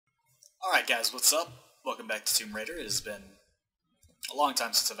Alright guys, what's up? Welcome back to Tomb Raider. It has been a long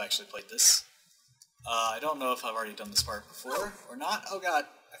time since I've actually played this. I don't know if I've already done this part before or not. Oh god,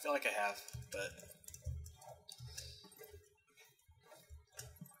 I feel like I have, but...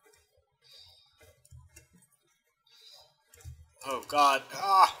 Oh god,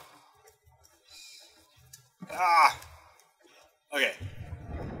 ah! Ah! Okay.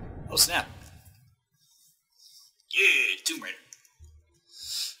 Oh snap. Yeah, Tomb Raider.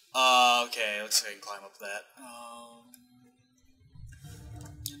 Okay, let's see if I can climb up that.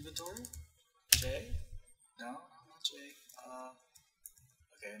 Inventory? J? No, not J.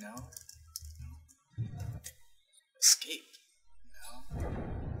 Okay, no. Escape? No.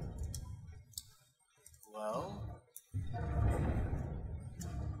 Well...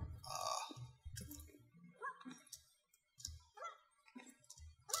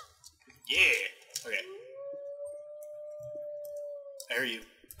 Yeah! Okay. I hear you.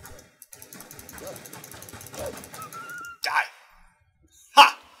 Die!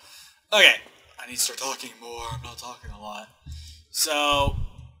 Ha! Okay. I need to start talking more. I'm not talking a lot. So,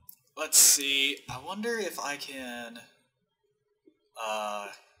 let's see. I wonder if I can... that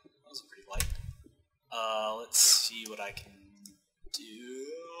was pretty light. Let's see what I can do.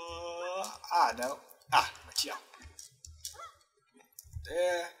 No. Right here.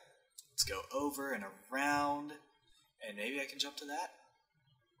 There. Let's go over and around. And maybe I can jump to that?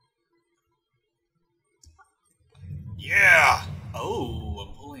 Yeah! Oh,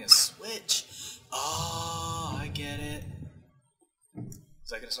 I'm pulling a switch. Oh, I get it. Is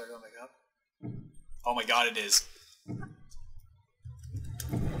that gonna start going back up? Oh my god, it is.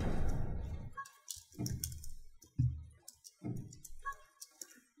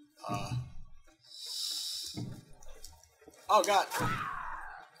 Oh god.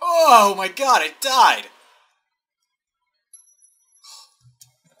 Oh my god, I died!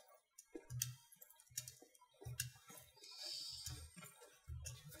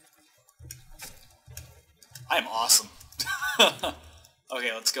 I am awesome.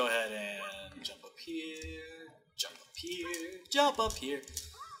 Okay, let's go ahead and jump up here, jump up here, jump up here.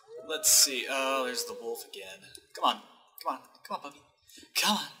 Let's see. Oh, there's the wolf again. Come on, come on, come on, puppy.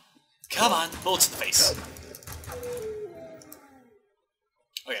 Come on, come on. Bullets in the face.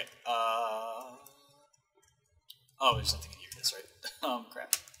 Okay. Oh, there's nothing in here. That's right.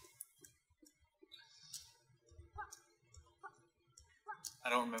 Crap. I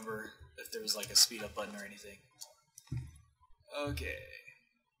don't remember if there was like a speed up button or anything. Okay.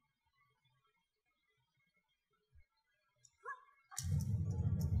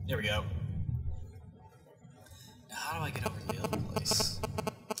 There we go. Now how do I get over to the other place?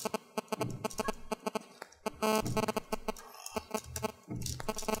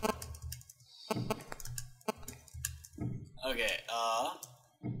 Okay,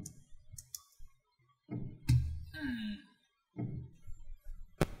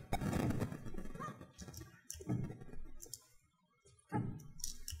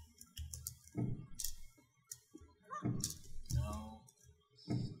 No.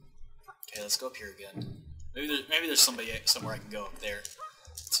 Okay, let's go up here again. Maybe there's somewhere I can go up there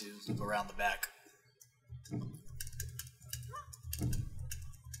to loop around the back.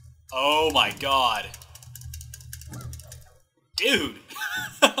 Oh my god. Dude!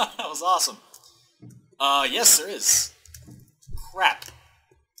 That was awesome. Yes there is. Crap.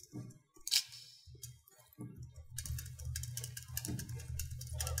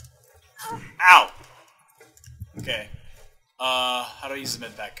 Ow! Okay. How do I use the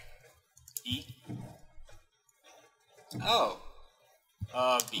med pack? E? Oh.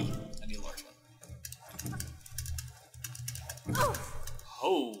 B. I need a large one.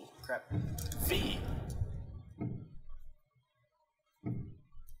 Oh, crap. V.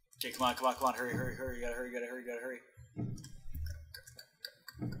 Okay, come on, come on, come on. Hurry, hurry, hurry. You gotta hurry, you gotta hurry, you gotta hurry.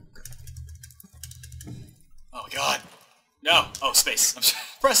 Oh my god. No! Oh, space. I'm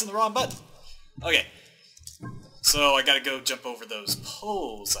pressing the wrong button. Okay. So I gotta go jump over those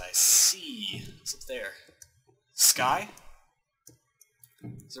poles. I see. What's up there? Sky?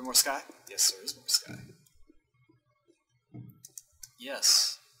 Is there more sky? Yes, there is more sky.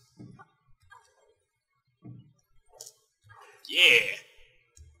 Yes. Yeah!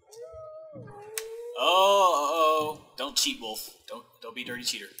 Oh, don't cheat, Wolf. Don't be a dirty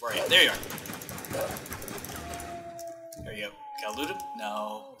cheater. Where are you? There you are. There you go. Can I loot him?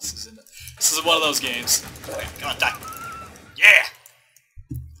 No. This is one of those games. Okay, come on, die. Yeah!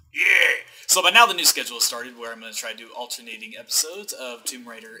 Yeah! So by now the new schedule has started where I'm going to try to do alternating episodes of Tomb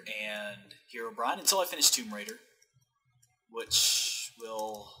Raider and Herobrine until I finish Tomb Raider. Which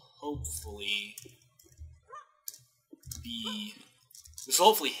will hopefully be This will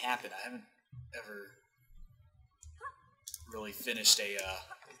hopefully happen. I haven't ever really finished a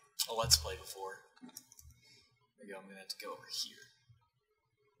Let's Play before. There we go, I'm gonna have to go over here.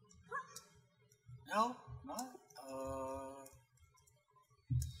 No? Not?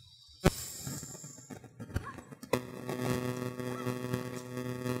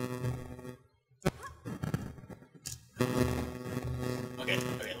 Okay,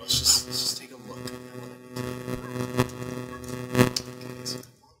 let's just take a look at what I need to do. Okay, so I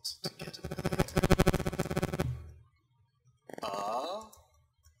want to get to that. Oh.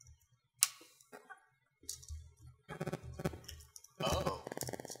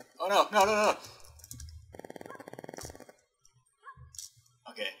 Oh no, no, no, no!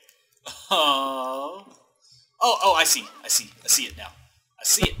 Okay. Oh, I see it now. I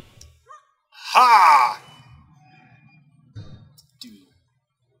see it. Ha! Dude.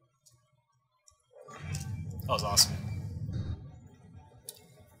 That was awesome.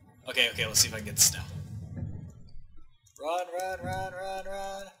 Okay, let's see if I can get this now. Run, run, run, run,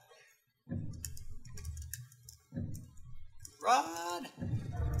 run. Run!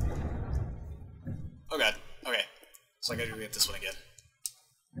 Oh god, okay. So I gotta go get this one again.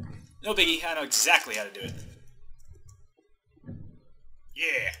 No biggie, I know exactly how to do it.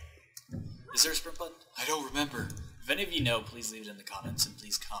 Yeah! Is there a sprint button? I don't remember. If any of you know, please leave it in the comments, and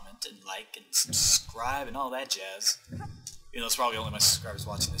please comment and like and subscribe and all that jazz. You know, it's probably only my subscribers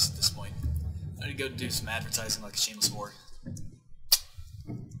watching this at this point. I need to go do some advertising like a shameless whore.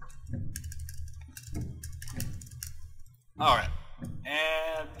 Alright.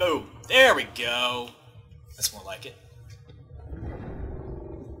 And boom. There we go. That's more like it.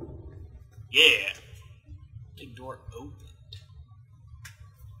 Yeah. Big door opened.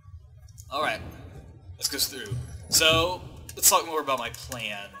 Alright. Let's go through. So, let's talk more about my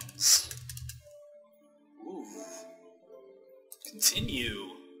plans. Ooh.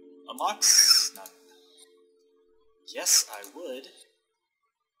 Continue. Unlocks? None. Yes, I would.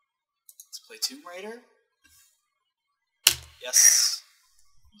 Let's play Tomb Raider. Yes.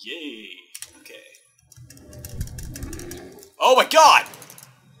 Yay. Okay. Oh my god!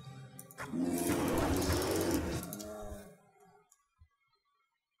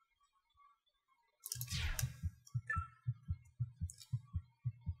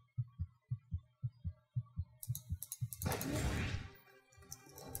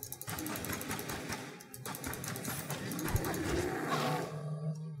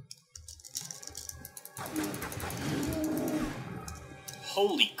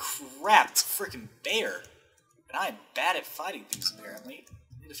 Holy crap, it's a freaking bear! And I am bad at fighting things, apparently.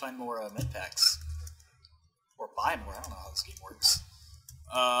 I need to find more med packs. Or buy more, I don't know how this game works.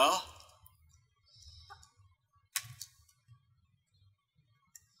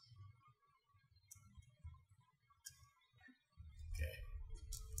 Okay.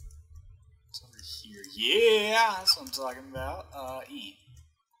 It's over here. Yeah, that's what I'm talking about. E.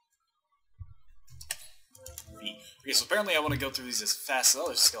 Okay, so apparently I want to go through these as fast as... Oh,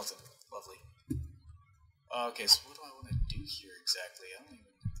 there's a skeleton. Lovely. Okay, so what do I want to do here exactly? I don't even...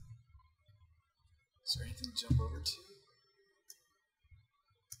 Is there anything to jump over to?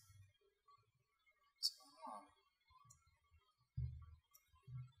 What's going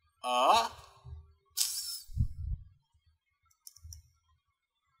on?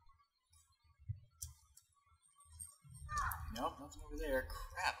 Nope, nothing over there.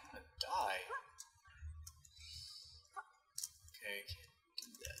 Crap, I'm gonna die. Okay, can't do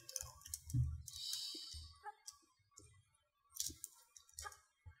that though.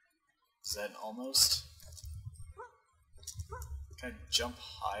 Is that an almost? Can I jump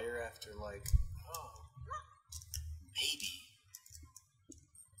higher after like... Oh. Maybe.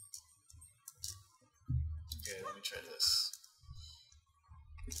 Okay, let me try this.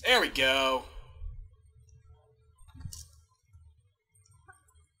 There we go!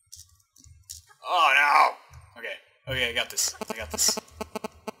 Oh no! Okay, I got this.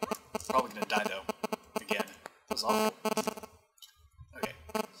 Probably gonna die though. Again. That was awful. Okay.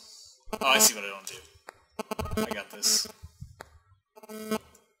 Oh, I see what I don't do. I got this.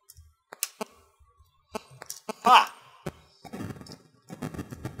 Ha!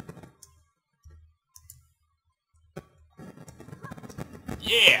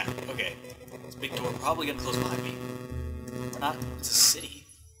 Yeah! Okay. This big door probably gonna close behind me. Or not. It's a city.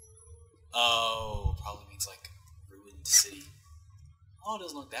 Oh, probably means like ruined city. Oh, it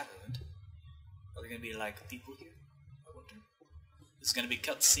doesn't look that ruined. Are there gonna be like people here? I wonder. This is gonna be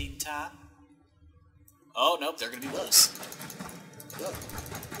cutscene time. Oh nope, they're gonna be wolves.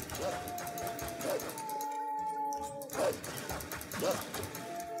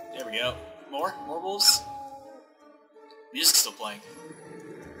 There we go. More wolves. Music's still playing.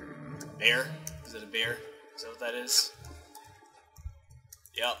 Bear? Is it a bear? Is that what that is?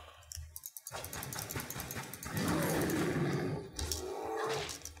 Yep.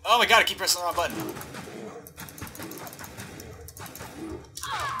 Oh my god, I keep pressing the wrong button.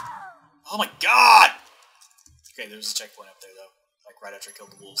 Oh my god! Okay, there's a checkpoint up there, though. Like, right after I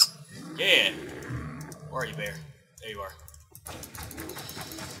killed the wolves. Yeah! Where are you, bear? There you are.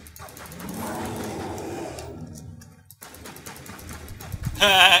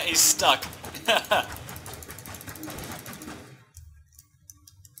 He's stuck.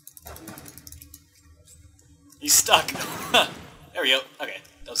 He's stuck. There we go. Okay,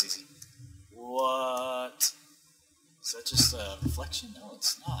 that was easy. What? Is that just a reflection? No,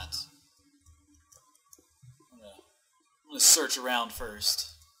 it's not. I'm gonna search around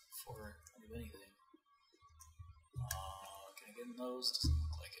first before I do anything. Can I get in those? Doesn't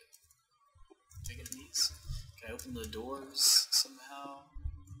look like it. Can I get these? Can I open the doors somehow?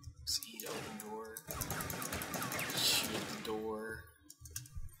 See, open door. Shoot the door.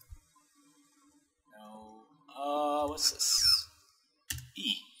 No. What's this?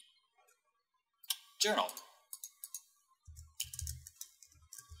 E. Journal.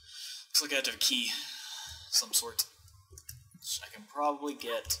 Looks like I have to have a key of some sort. Which I can probably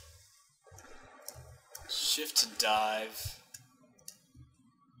get. Shift to dive.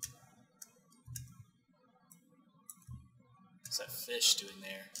 What's that fish doing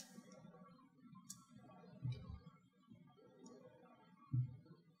there?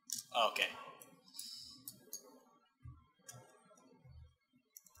 Oh, okay.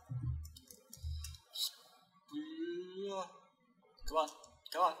 Come on,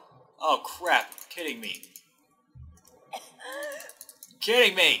 come on. Oh crap, kidding me.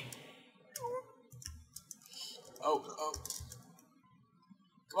 Kidding me! Oh, oh.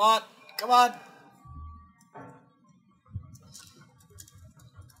 Come on, come on!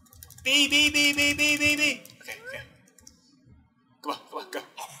 B, B, B, B, B, B, B! Okay, okay. Come on, go.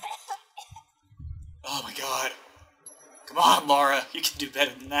 Oh my god. Come on, Lara, you can do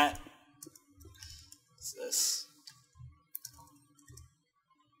better than that. What's this?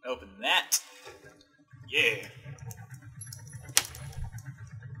 Open that. Yeah.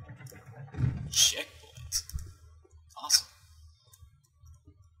 Checkpoint. Awesome.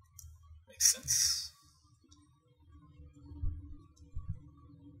 Makes sense.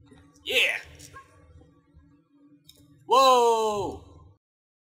 Yeah. Whoa!